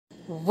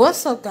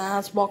What's up,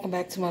 guys? Welcome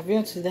back to my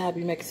video. Today I'll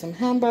be making some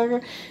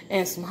hamburger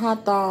and some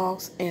hot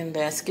dogs, and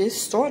let's get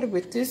started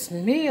with this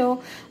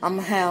meal. I'm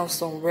gonna have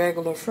some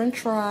regular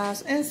french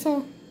fries and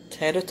some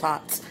tater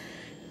tots,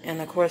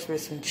 and of course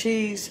with some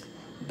cheese,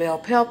 bell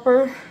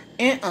pepper,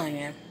 and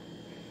onion.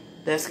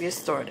 Let's get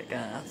started,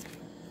 guys.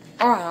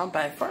 Alright, I'm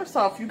back. First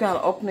off, you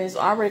gotta open this.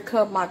 I already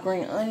cut my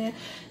green onion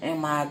and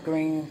my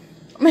green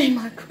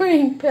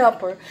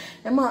pepper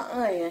and my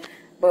onion.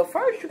 But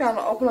first, you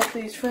gotta open up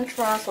these french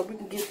fries so we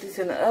can get these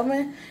in the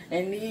oven.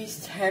 And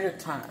these tater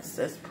tots,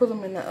 let's put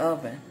them in the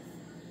oven.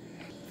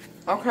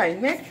 Okay,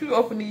 next you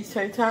open these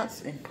tater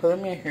tots and put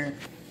them in here.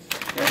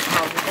 That's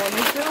how we're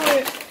going to do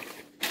it.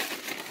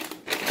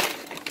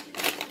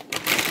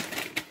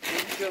 You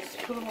just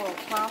put them on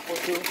top or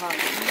do how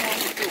you want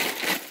to do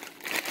it.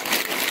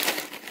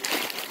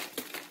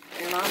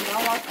 And I know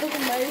I could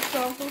have made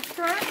some from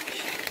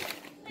scratch,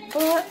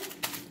 but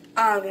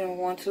I didn't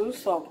want to,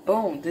 so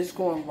boom, this is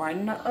going right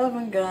in the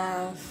oven,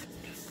 guys.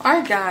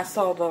 Alright, guys,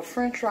 so the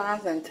french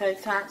fries and tater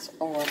tots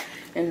are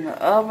in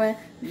the oven.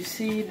 You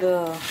see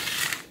the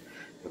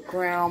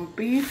ground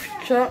beef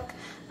chuck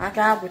I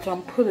got, which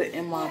I'm putting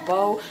in my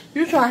bowl.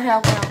 Usually I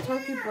have ground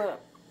turkey, but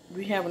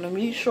we having a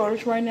meat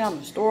shortage right now in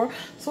the store,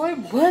 so it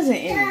wasn't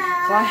in it.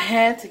 So I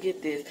had to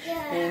get this.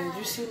 And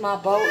you see my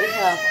bowl, it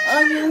has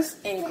onions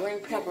and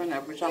green pepper in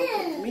there, which I'm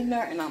putting meat in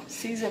there, and I'm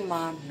seasoning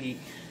my meat.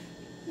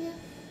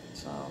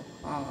 So,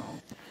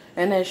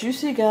 and as you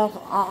see, guys,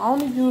 I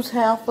only use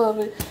half of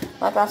it.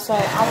 Like I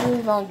said, I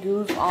really don't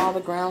use all the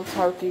ground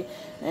turkey,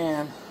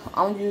 and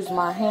I'm gonna use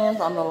my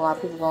hands. I know a lot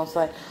of people gonna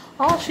say,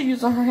 oh, she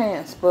using her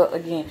hands, but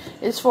again,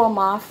 it's for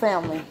my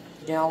family.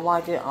 You don't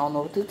like it, I don't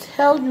know what to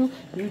tell you.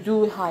 You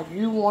do it how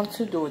you want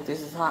to do it. This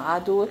is how I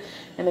do it.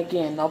 And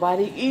again,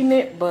 nobody eating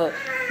it but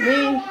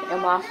me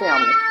and my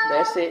family.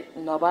 That's it.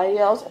 Nobody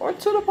else or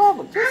to the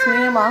public. Just me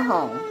and my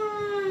home.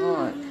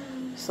 Alright.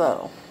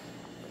 So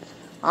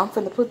I'm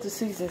finna put the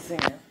seasons in.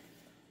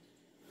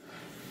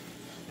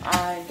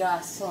 I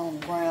got some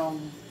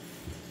ground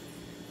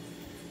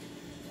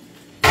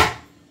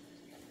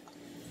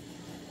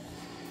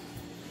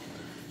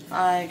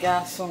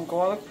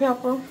garlic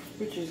pepper,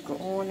 which is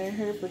going in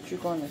here, but you're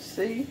gonna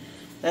see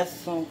that's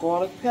some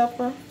garlic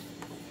pepper.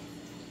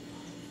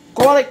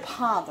 Garlic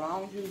powder. I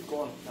don't use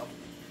garlic pepper.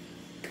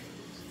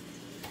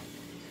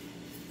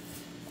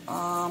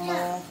 I'm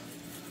gonna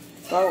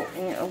throw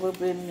in a little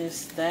bit of this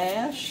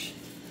stash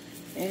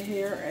in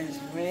here as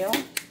well.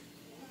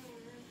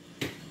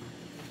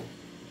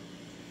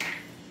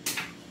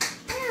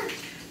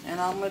 And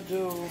I'm gonna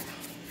do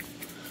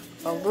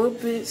a little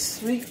bit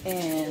sweet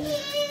and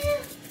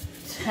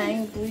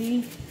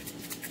tangy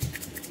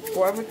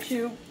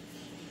barbecue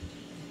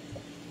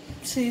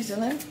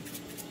seasoning.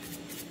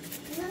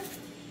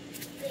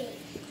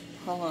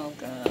 Hold on,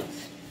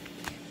 guys.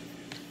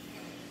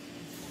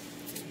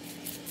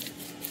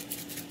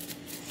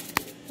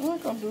 I'm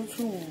not gonna do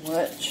too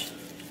much.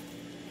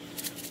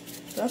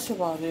 That's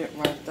about it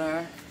right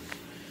there.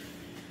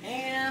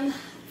 And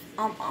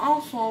I'm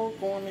also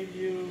going to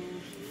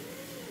use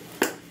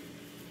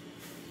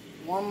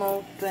one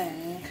more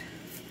thing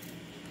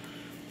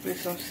with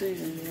some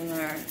seasoning in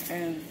there,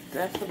 and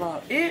that's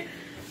about it.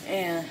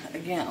 And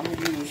again, I'm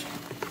gonna use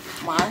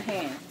my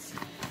hands.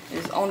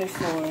 It's only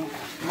for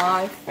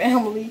my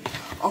family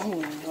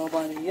only.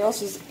 Nobody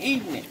else is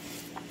eating it.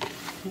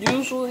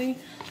 Usually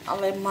I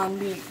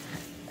marinate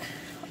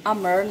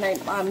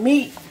my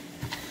meat,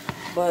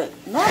 but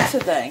not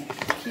today.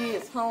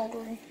 Kids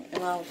hungry,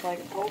 and I was like,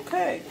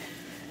 okay.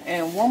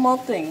 And one more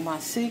thing, my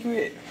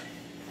secret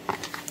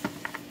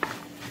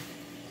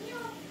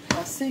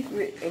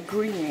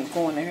ingredient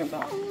going in here,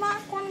 but I'm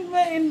not going to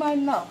let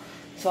anybody know.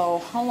 So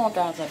hold on,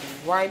 guys, I'll be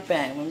right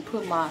back. Let me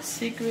put my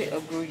secret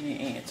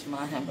ingredient into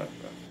my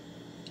hamburger.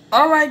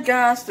 Alright,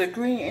 guys, the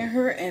ingredient in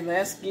here, and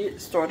let's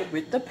get started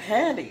with the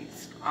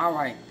patties.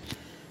 Alright,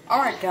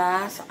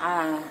 guys,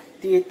 I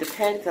did the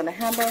patties of the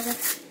hamburger,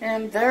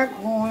 and they're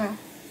going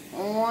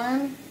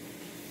on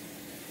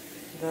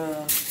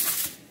I'm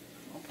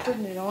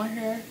putting it on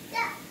here.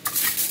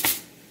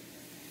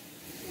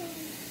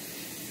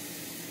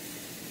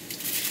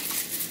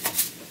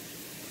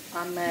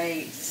 I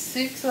made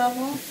 6 of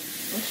them.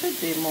 I should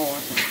be more.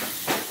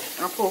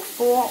 I put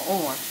 4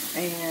 on,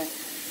 and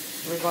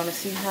we're going to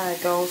see how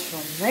it goes from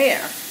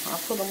there. I'll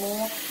put them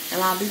on,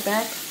 and I'll be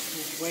back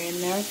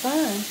when they're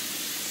done.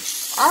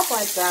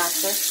 Alright,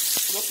 guys,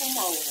 let's flip them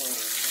over.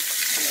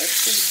 Let's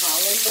see how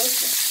they're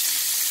looking.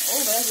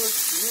 Oh, that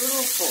looks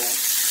beautiful.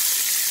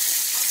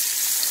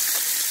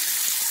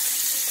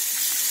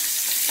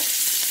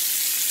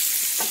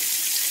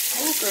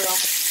 Oh, girl.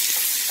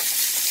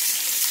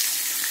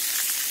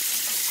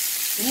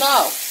 No.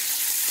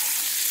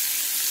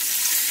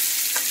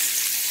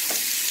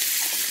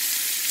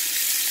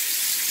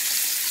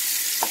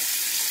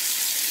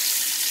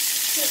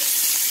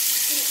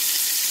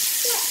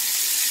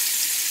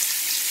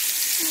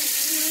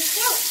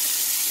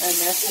 And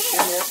let's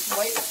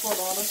wait for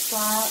the other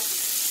side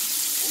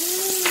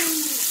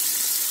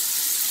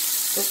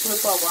to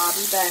flip over. I'll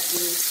be back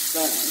when it's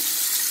done.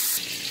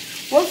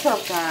 What's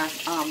up,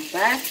 guys? I'm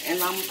back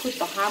and I'm gonna put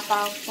the hot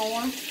dogs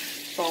on.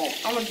 So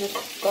I'm gonna just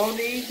throw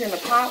these in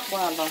the pot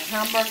while the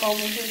hamburger over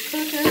here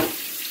cooking.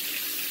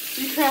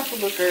 Be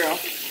careful, little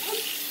girl.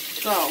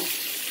 So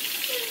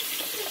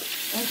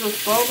I'm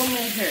just throw them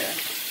in here.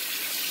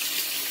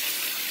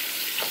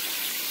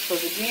 So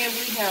again,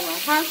 we have a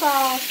hot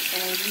dog,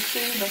 and you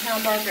see the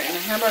hamburger, and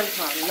the hamburger's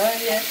not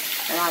done yet.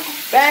 And I'll be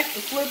back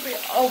to flip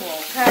it over,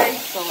 okay?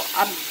 So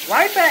I'll be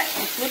right back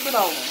to flip it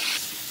over.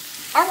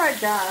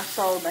 Alright guys,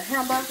 so the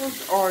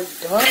hamburgers are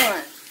done,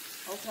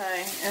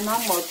 okay, and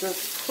I'm going to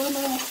just put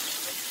them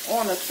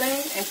on the thing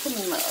and put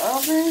them in the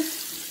oven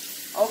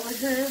over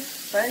here,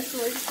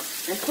 basically,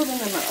 and put them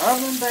in the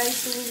oven,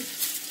 basically,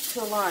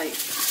 to like,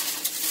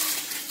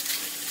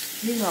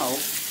 you know,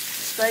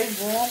 stay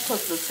warm,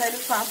 because the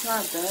tater top's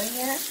not done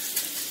yet.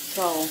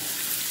 So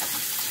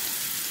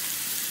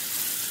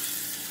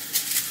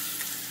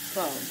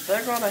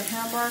there go the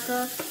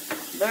hamburger.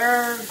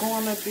 They're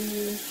going to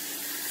be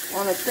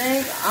on the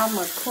thing. I'm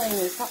going to clean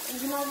this up.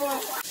 You know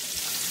what?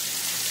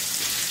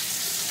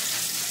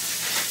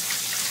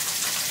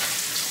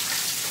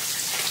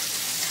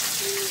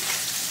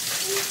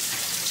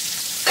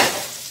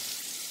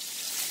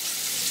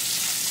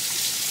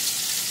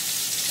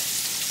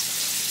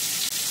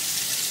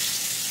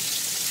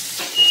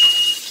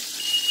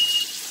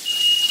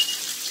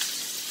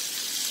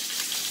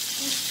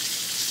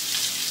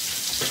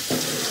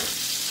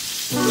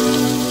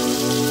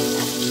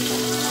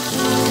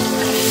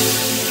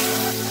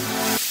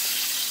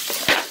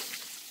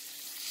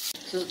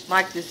 So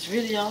like this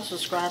video,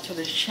 subscribe to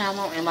this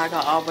channel, and like I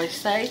always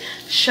say,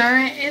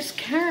 sharing is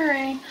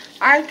caring.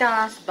 Alright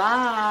guys,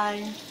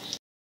 bye.